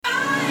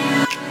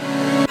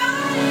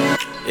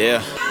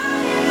Yeah.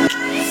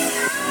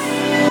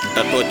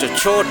 Mtatoa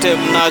chochote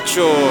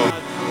mnacho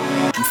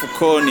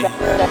mfukoni.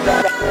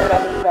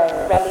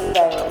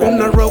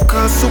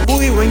 Unarauka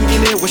asubuhi,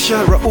 wengine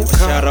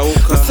washarauka.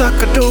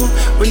 Nasaka do,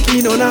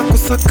 wengine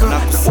wanakusaka.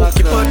 Na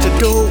ukipata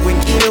do,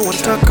 wengine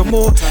wanataka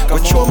mo. Kwa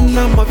ChuOM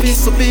na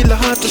maviso bila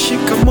hata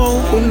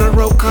shikamo.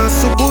 Unarauka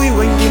asubuhi,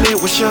 wengine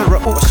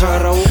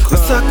washarauka.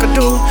 Nasaka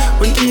do,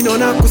 wengine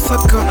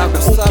wanakusaka. Na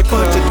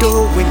ukipata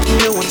do,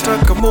 wengine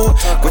wanataka mo.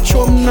 Kwa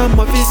ChuOM na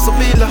maviso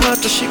bila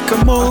hata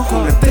shikamo.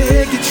 Kuna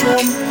Thegi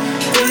ChuOM,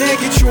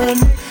 Thegi ChuOM,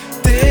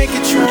 Thegi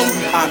ChuOM,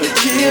 out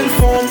of jail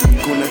form.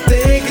 Kuna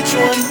Thegi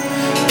ChuOM,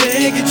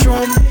 Thegi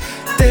ChuOM,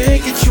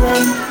 Thegi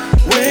ChuOM,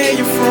 where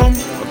you from?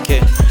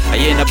 Okay, I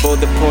ain't about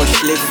the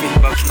posh leafy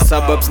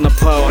suburbs na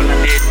power.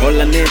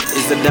 All I need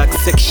is a dark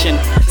section,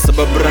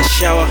 suburb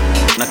rush hour.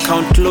 Na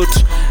count loot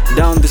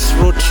down this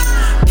route,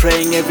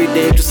 praying every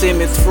day to see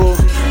me through.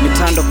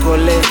 Mitando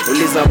kole,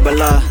 uliza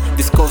bala.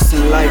 This course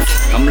in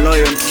life, I'm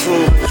loyal and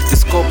true.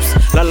 This cops,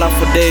 lala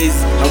for days.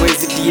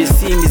 Hawezi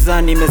DAC,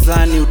 mizani,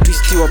 mezani.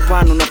 Utwisti wa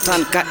pano na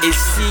tan ka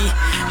AC.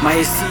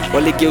 Maesi,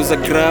 waligeuza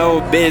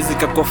grao, bezi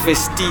kako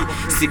festi.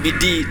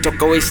 CBD,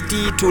 toka westi,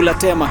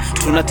 tulatema,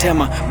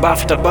 tunatema.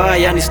 Bafta ba,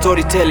 yani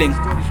storytelling.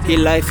 Hii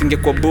life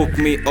ingekuwa book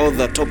me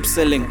author, top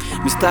selling.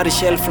 Mistari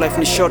shelf life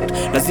ni short,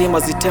 lazima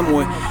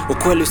zitemwe.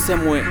 Ukweli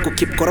usemwe,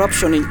 kukeep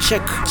corruption in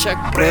check.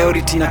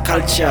 Priority na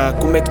culture,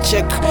 kumake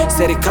check.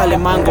 Serikali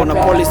mango na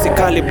policy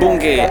kali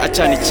bunge,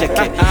 acha ni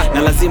cheke.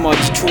 Na lazima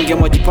wajichunge,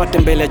 wajipate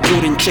mbele ya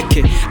jury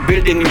ncheke.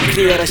 Building ni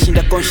clear,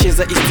 ashinda conscious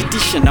za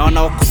institution. Na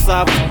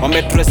wanaokusabu,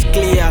 wametress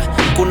clear.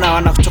 Kuna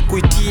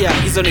wanachokuitia,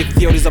 hizo ni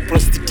theory za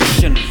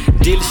prostitution.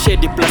 Deal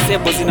shady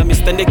placebo zina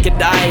Mr. Naked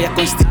Eye ya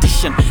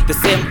constitution. The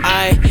same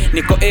eye,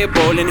 niko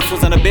able,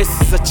 ulinifunza na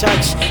basis za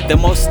church. The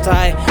most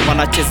high,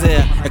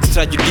 wanachezea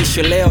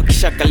extrajudicial leo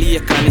kisha kalia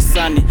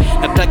kanisani.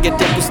 Na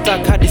target ya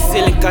kustack hadi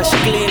ceiling cash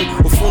clean.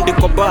 Ufundi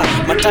kwa bar,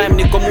 my time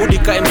niko moody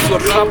ka MC wa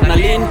trap na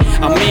lean.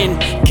 I mean,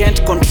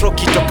 can't control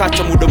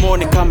kitokacho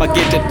mudomoni kama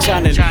gated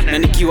channel. Na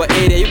nikiwa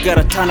area, you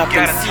gotta turn up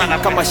and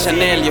see kama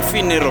Chanel ya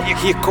funeral.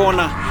 Hii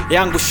corner,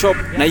 yangu shop,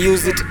 na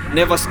use it,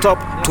 never stop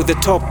to the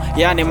top.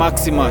 Yani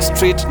Maxima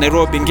Street,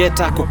 Nairobi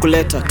ngeta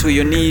kukuleta to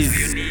your knees.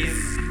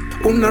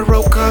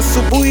 Unarauka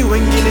asubuhi,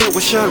 wengine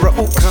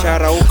washarauka.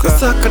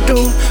 Nasaka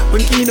do,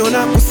 wengine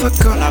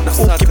wanakusaka. Na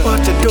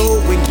ukipata do,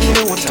 wengine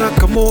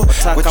wanataka mo.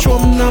 Kwa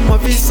ChuOM na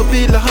maviso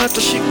bila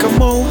hata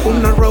shikamo.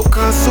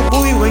 Unarauka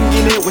asubuhi,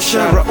 wengine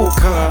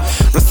washarauka.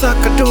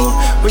 Nasaka do,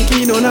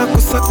 wengine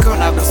wanakusaka.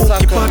 Na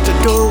ukipata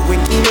do,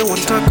 wengine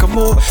wanataka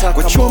mo.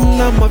 Kwa ChuOM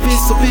na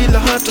maviso bila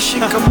hata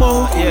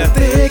shikamo. Kuna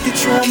Thegi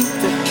ChuOM,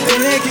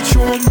 Thegi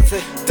ChuOM,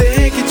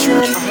 Thegi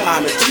ChuOM,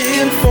 out of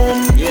jail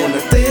form.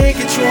 Kuna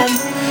Thegi ChuOM,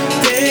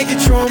 Thegi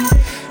ChuOM,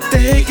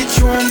 Thegi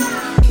ChuOM,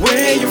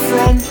 where you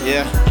from?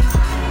 Yeah.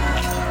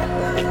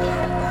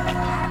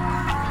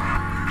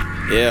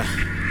 Yeah.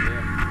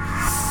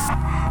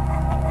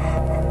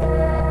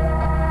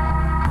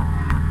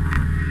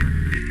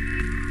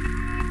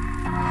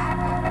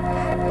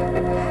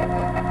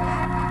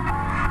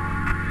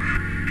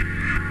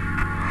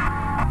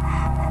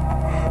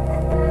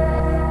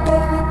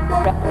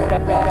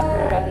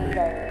 Ready.